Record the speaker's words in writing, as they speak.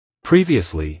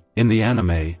Previously, in the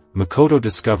anime, Makoto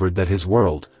discovered that his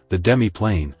world, the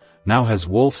demi-plane, now has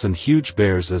wolves and huge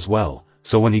bears as well,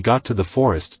 so when he got to the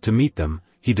forest to meet them,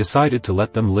 he decided to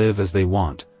let them live as they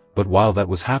want. But while that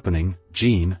was happening,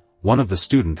 Jean, one of the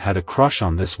students, had a crush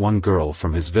on this one girl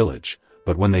from his village,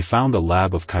 but when they found a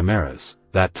lab of chimeras,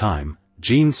 that time,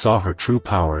 Jean saw her true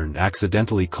power and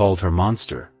accidentally called her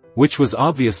monster, which was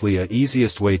obviously a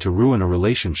easiest way to ruin a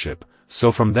relationship, so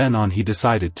from then on he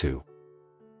decided to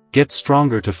get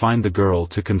stronger to find the girl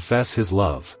to confess his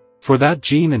love. For that,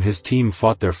 Jean and his team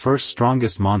fought their first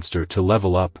strongest monster to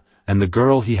level up, and the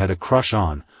girl he had a crush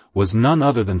on was none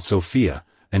other than Sophia,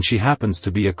 and she happens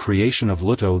to be a creation of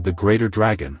Luto the Greater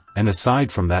Dragon. And aside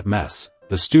from that mess,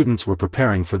 the students were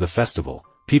preparing for the festival.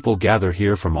 People gather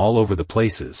here from all over the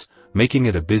places, making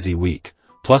it a busy week,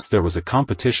 plus there was a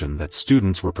competition that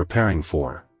students were preparing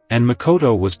for. And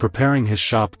Makoto was preparing his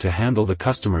shop to handle the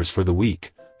customers for the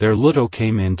week. There Luto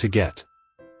came in to get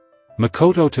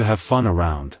Makoto to have fun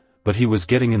around, but he was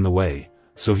getting in the way,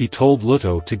 so he told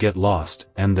Luto to get lost,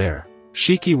 and there.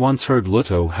 Shiki once heard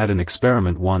Luto had an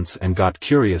experiment once and got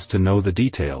curious to know the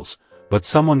details, but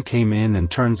someone came in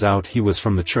and turns out he was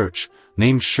from the church,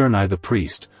 named Shernai the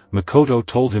priest. Makoto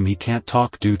told him he can't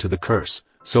talk due to the curse,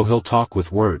 so he'll talk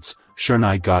with words.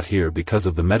 Shernai got here because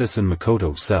of the medicine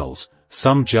Makoto sells.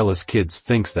 Some jealous kids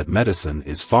thinks that medicine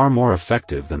is far more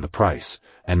effective than the price,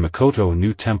 and Makoto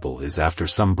new temple is after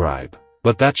some bribe.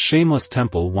 But that shameless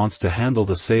temple wants to handle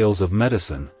the sales of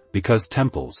medicine, because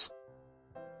temples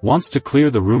wants to clear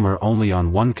the rumor only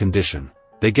on one condition: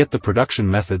 they get the production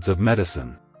methods of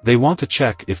medicine. They want to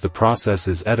check if the process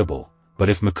is edible, but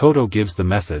if Makoto gives the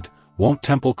method, won't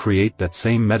temple create that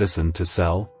same medicine to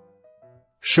sell?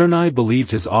 Shernai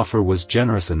believed his offer was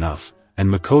generous enough, and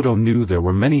Makoto knew there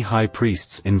were many high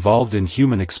priests involved in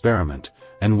human experiment,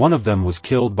 and one of them was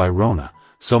killed by Rona,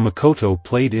 so Makoto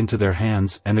played into their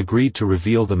hands and agreed to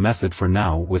reveal the method for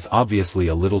now, with obviously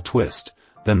a little twist.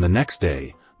 Then the next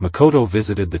day, Makoto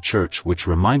visited the church, which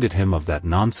reminded him of that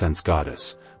nonsense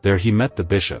goddess. There he met the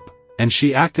bishop, and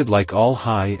she acted like all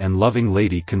high and loving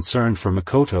lady concerned for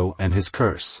Makoto and his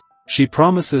curse. She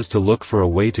promises to look for a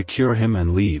way to cure him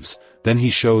and leaves. Then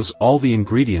he shows all the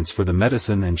ingredients for the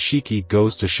medicine and Shiki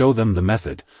goes to show them the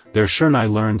method. There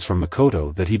Shernai learns from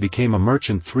Makoto that he became a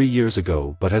merchant 3 years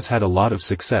ago but has had a lot of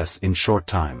success in short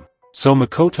time. So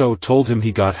Makoto told him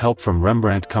he got help from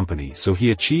Rembrandt Company, so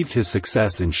he achieved his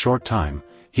success in short time.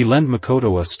 He lent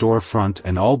Makoto a storefront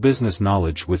and all business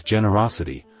knowledge with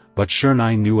generosity, but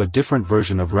Shernai knew a different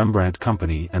version of Rembrandt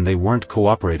Company and they weren't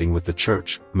cooperating with the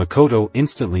church. Makoto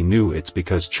instantly knew it's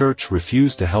because church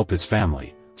refused to help his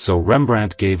family, so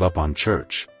Rembrandt gave up on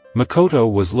church.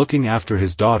 Makoto was looking after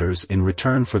his daughters in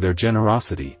return for their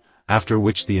generosity, after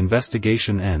which the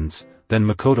investigation ends. Then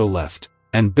Makoto left,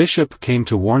 and Bishop came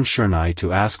to warn Shernai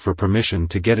to ask for permission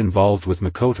to get involved with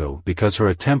Makoto because her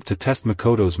attempt to test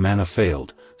Makoto's mana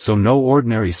failed, so no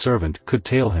ordinary servant could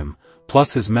tail him.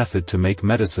 Plus his method to make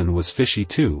medicine was fishy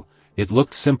too. It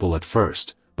looked simple at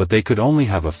first, but they could only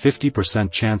have a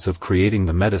 50% chance of creating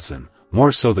the medicine,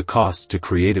 more so the cost to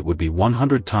create it would be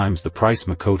 100 times the price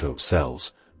Makoto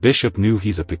sells. Bishop knew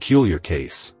he's a peculiar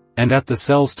case, and at the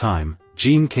sales time,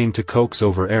 Jean came to coax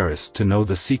over Eris to know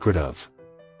the secret of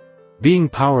being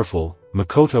powerful.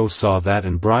 Makoto saw that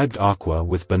and bribed Aqua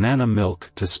with banana milk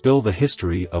to spill the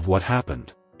history of what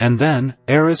happened. And then,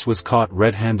 Eris was caught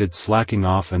red-handed slacking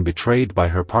off and betrayed by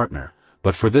her partner,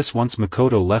 but for this once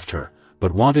Makoto left her,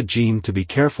 but wanted Jean to be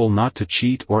careful not to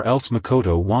cheat or else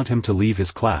Makoto want him to leave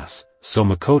his class. So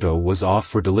Makoto was off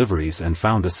for deliveries and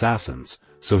found assassins,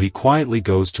 so he quietly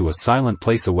goes to a silent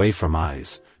place away from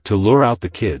eyes, to lure out the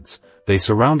kids. They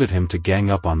surrounded him to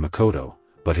gang up on Makoto,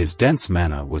 but his dense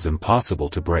mana was impossible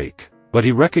to break. But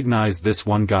he recognized this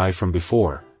one guy from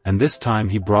before, and this time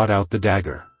he brought out the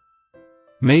dagger.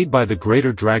 Made by the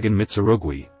Greater Dragon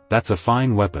Mitsurugi, that's a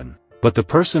fine weapon. But the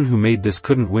person who made this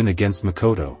couldn't win against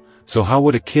Makoto, so how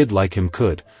would a kid like him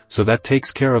could? So that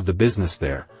takes care of the business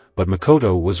there. But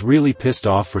Makoto was really pissed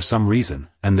off for some reason,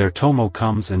 and there Tomo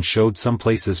comes and showed some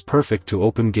places perfect to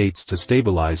open gates to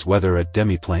stabilize weather at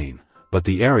demi-plane. But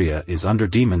the area is under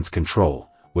demons' control,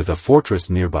 with a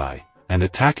fortress nearby, and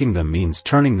attacking them means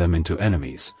turning them into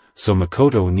enemies, so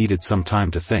Makoto needed some time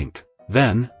to think.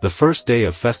 Then, the first day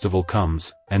of festival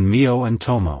comes, and Mio and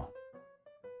Tomo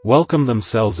welcome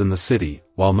themselves in the city,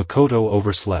 while Makoto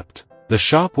overslept. The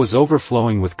shop was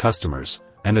overflowing with customers,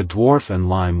 and a dwarf and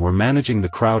Lime were managing the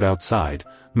crowd outside.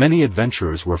 Many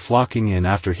adventurers were flocking in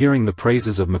after hearing the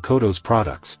praises of Makoto's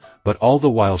products, but all the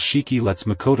while Shiki lets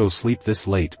Makoto sleep this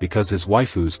late because his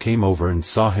waifus came over and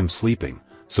saw him sleeping,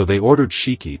 so they ordered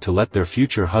Shiki to let their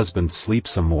future husband sleep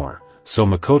some more. so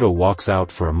Makoto walks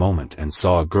out for a moment and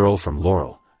saw a girl from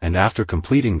Laurel, and after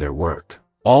completing their work,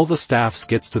 all the staffs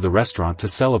gets to the restaurant to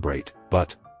celebrate,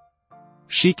 but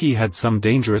Shiki had some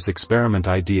dangerous experiment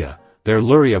idea. Their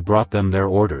Luria brought them their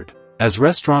ordered, as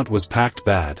restaurant was packed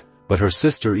bad, but her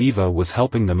sister Eva was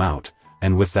helping them out,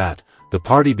 and with that, the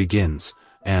party begins,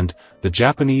 and the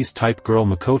Japanese-type girl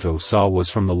Makoto saw was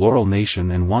from the Laurel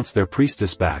Nation and wants their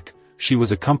priestess back. She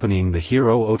was accompanying the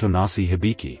hero Otonasi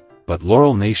Hibiki, but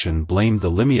Laurel Nation blamed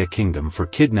the Limia Kingdom for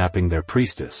kidnapping their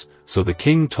priestess, so the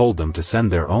king told them to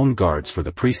send their own guards for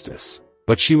the priestess.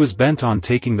 But she was bent on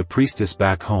taking the priestess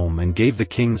back home and gave the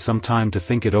king some time to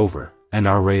think it over, and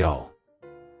our real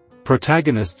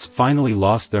protagonists finally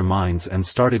lost their minds and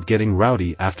started getting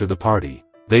rowdy after the party.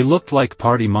 They looked like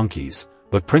party monkeys,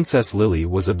 but Princess Lily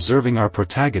was observing our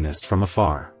protagonist from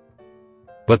afar.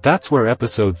 But that's where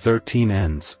episode 13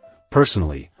 ends.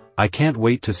 Personally, I can't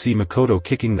wait to see Makoto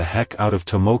kicking the heck out of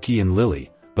Tomoki and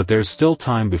Lily, but there's still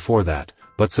time before that.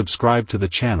 But subscribe to the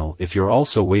channel if you're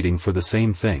also waiting for the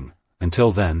same thing.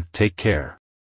 Until then, take care.